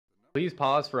Please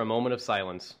pause for a moment of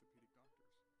silence.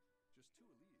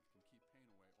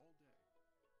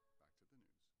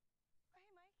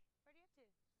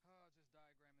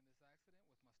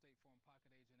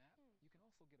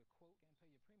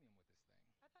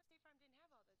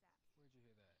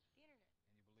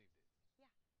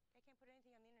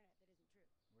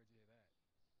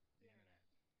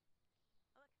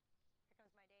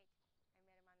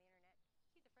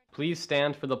 Please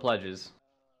stand for the pledges.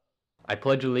 I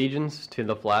pledge allegiance to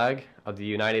the flag of the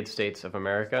United States of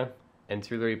America and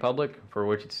to the republic for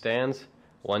which it stands,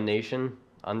 one nation,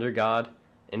 under God,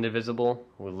 indivisible,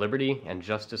 with liberty and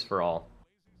justice for all.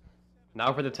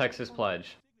 Now for the Texas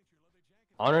Pledge.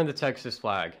 Honor the Texas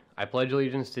flag. I pledge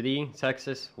allegiance to thee,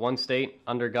 Texas, one state,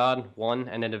 under God, one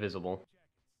and indivisible.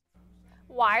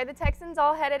 Why are the Texans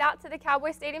all headed out to the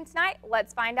Cowboy Stadium tonight?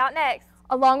 Let's find out next.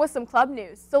 Along with some club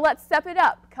news. So let's step it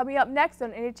up. Coming up next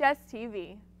on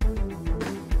NHSTV.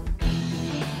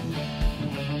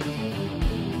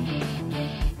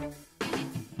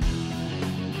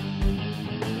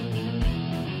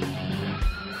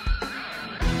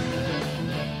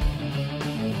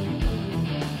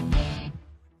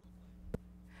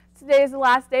 Today is the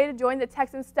last day to join the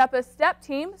Texan Step a Step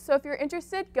team, so if you're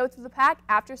interested, go to the pack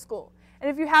after school. And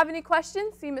if you have any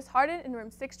questions, see Ms. Harden in room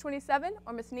 627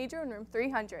 or Ms. Nedra in room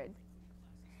 300.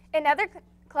 In other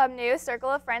club news, Circle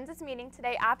of Friends is meeting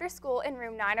today after school in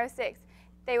room 906.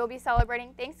 They will be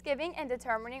celebrating Thanksgiving and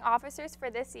determining officers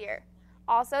for this year.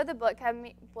 Also, the book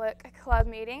club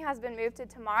meeting has been moved to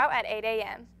tomorrow at 8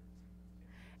 a.m.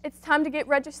 It's time to get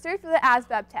registered for the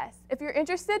ASVAB test. If you're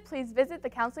interested, please visit the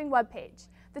counseling webpage.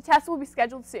 The test will be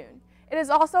scheduled soon. It is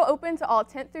also open to all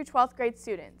 10th through 12th grade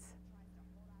students.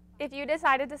 If you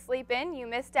decided to sleep in, you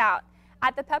missed out.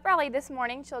 At the pep rally this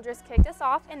morning, Childress kicked us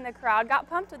off and the crowd got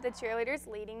pumped with the cheerleaders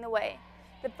leading the way.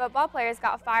 The football players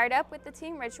got fired up with the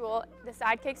team ritual, the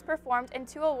sidekicks performed, and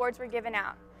 2 awards were given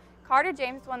out. Carter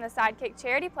James won the Sidekick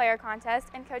Charity Player Contest,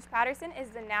 and Coach Patterson is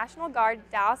the National Guard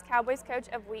Dallas Cowboys Coach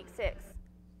of Week 6.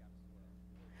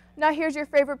 Now here's your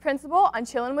favorite principal on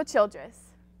Chillin' with Childress.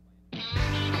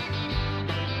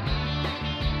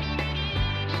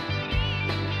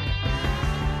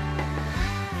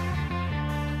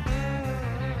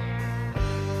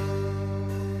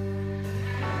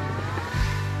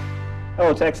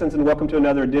 Hello Texans, and welcome to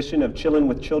another edition of Chillin'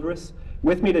 with Childress.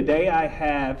 With me today I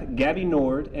have Gabby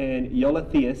Nord and Yola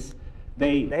Theus.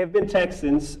 They have been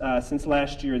Texans since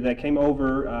last year. They came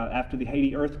over after the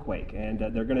Haiti earthquake, and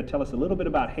they're going to tell us a little bit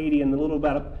about Haiti and a little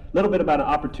bit about an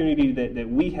opportunity that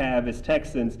we have as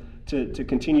Texans to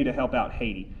continue to help out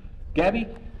Haiti. Gabby,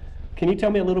 can you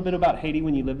tell me a little bit about Haiti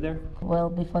when you lived there? Well,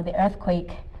 before the earthquake,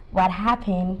 what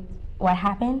happened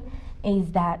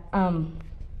is that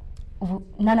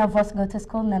none of us go to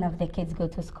school, none of the kids go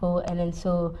to school, and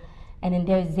then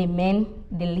there's a man,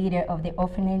 the leader of the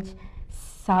orphanage,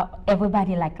 saw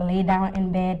everybody like lay down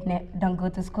in bed, don't go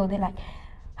to school. They're like,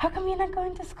 how come you're not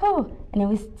going to school? And it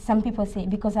was, some people say,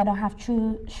 because I don't have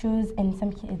shoes, and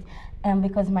some kids,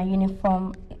 because my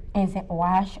uniform isn't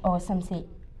washed, or some say,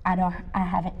 I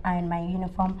haven't ironed my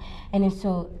uniform. And then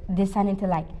so they started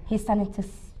to he started to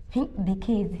spank the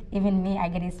kids, even me, I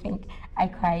get a spank, I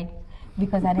cried.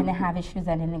 Because I didn't have shoes,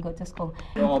 I didn't go to school.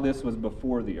 So all this was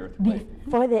before the earthquake?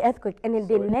 Before the earthquake. And then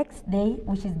the next day,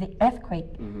 which is the earthquake,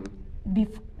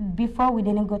 before we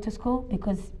didn't go to school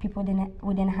because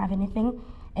we didn't have anything.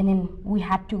 And then we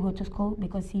had to go to school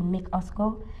because he make us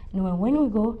go. And when we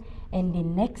go, and the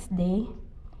next day,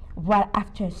 right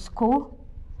after school,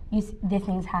 the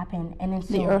things happen. And then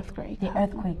so the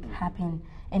earthquake happened.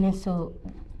 And then so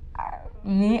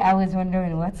I was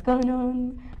wondering what's going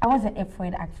on. I wasn't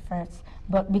afraid at first,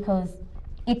 but because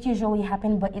it usually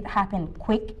happened, but it happened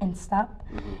quick and stopped.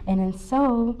 And then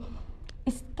so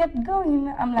it kept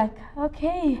going. I'm like,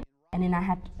 okay. And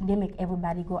then they make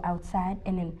everybody go outside.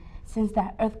 And then since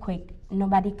that earthquake,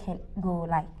 nobody can go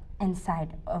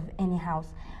inside of any house.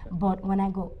 But when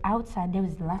I go outside, there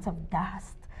was lots of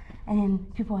dust. And then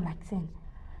people are saying,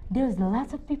 there's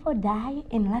lots of people die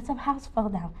and lots of houses fall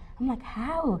down. I'm like,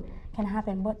 how can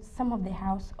happen? But some of the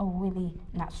houses are really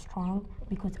not strong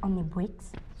because only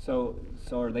bricks. So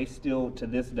are they still, to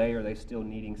this day, are they still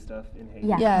needing stuff in Haiti?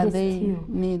 Yeah, they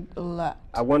need a lot.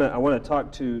 I want to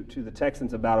talk to the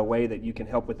Texans about a way that you can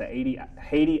help with the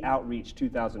Haiti Outreach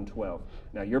 2012.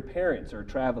 Now, your parents are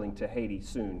traveling to Haiti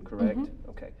soon, correct?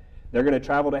 Okay. They're going to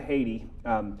travel to Haiti.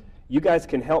 You guys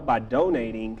can help by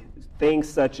donating things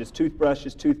such as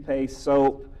toothbrushes, toothpaste,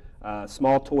 soap,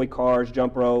 small toy cars,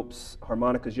 jump ropes,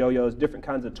 harmonicas, yo-yos, different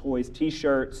kinds of toys,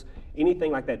 T-shirts,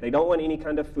 anything like that. They don't want any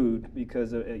kind of food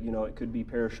because it could be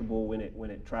perishable when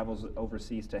it travels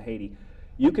overseas to Haiti.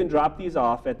 You can drop these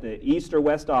off at the East or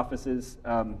West offices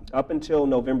up until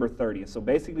November 30th. So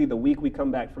basically the week we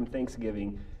come back from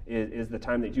Thanksgiving is the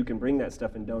time that you can bring that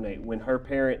stuff and donate. When her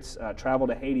parents travel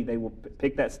to Haiti, they will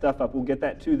pick that stuff up. We'll get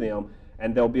that to them,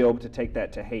 and they'll be able to take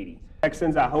that to Haiti.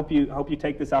 Texans, I hope you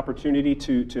take this opportunity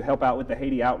to help out with the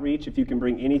Haiti outreach. If you can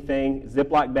bring anything,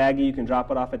 Ziploc baggie, you can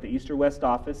drop it off at the East or West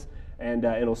office, and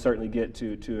it'll certainly get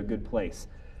to a good place.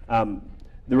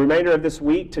 The remainder of this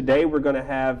week, today we're going to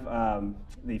have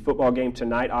the football game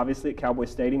tonight, obviously, at Cowboy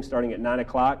Stadium starting at 9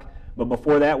 o'clock. But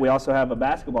before that, we also have a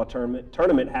basketball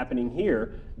tournament happening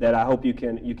here that I hope you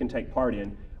can take part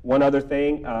in. One other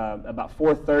thing, about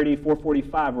 4:30,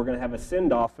 4:45, we're going to have a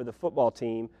send-off for the football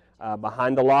team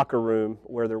behind the locker room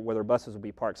where their buses will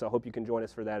be parked. So I hope you can join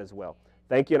us for that as well.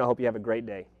 Thank you, and I hope you have a great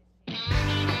day.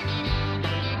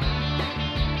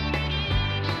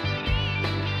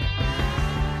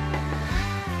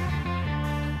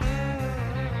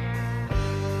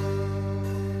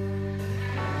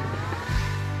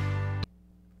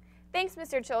 Thanks,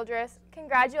 Mr. Childress.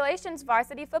 Congratulations,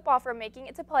 varsity football, for making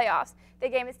it to playoffs. The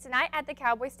game is tonight at the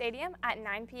Cowboy Stadium at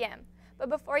 9 p.m. But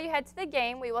before you head to the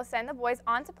game, we will send the boys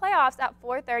on to playoffs at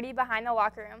 4:30 behind the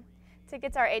locker room.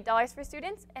 Tickets are $8 for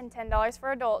students and $10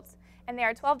 for adults, and they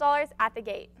are $12 at the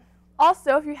gate.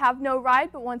 Also, if you have no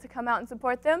ride but want to come out and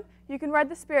support them, you can ride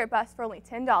the Spirit Bus for only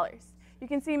 $10. You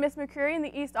can see Miss McCreary in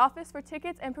the East office for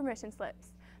tickets and permission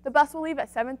slips. The bus will leave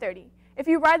at 7:30. If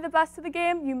you ride the bus to the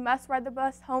game, you must ride the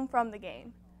bus home from the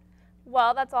game.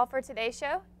 Well, that's all for today's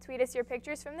show. Tweet us your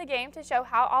pictures from the game to show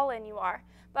how all in you are.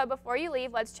 But before you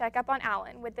leave, let's check up on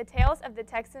Allin with the tales of the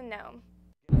Texan Gnome.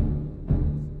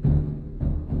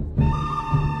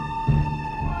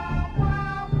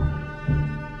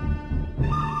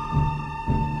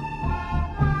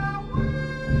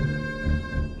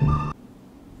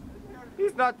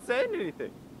 He's not saying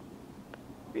anything.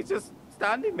 He's just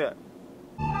standing there.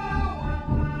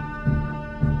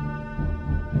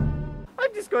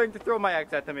 I'm just going to throw my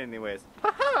axe at him anyways.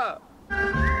 Ha-ha!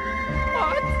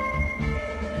 What?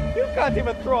 You can't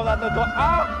even throw that at the door.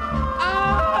 Ah!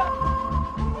 Ah!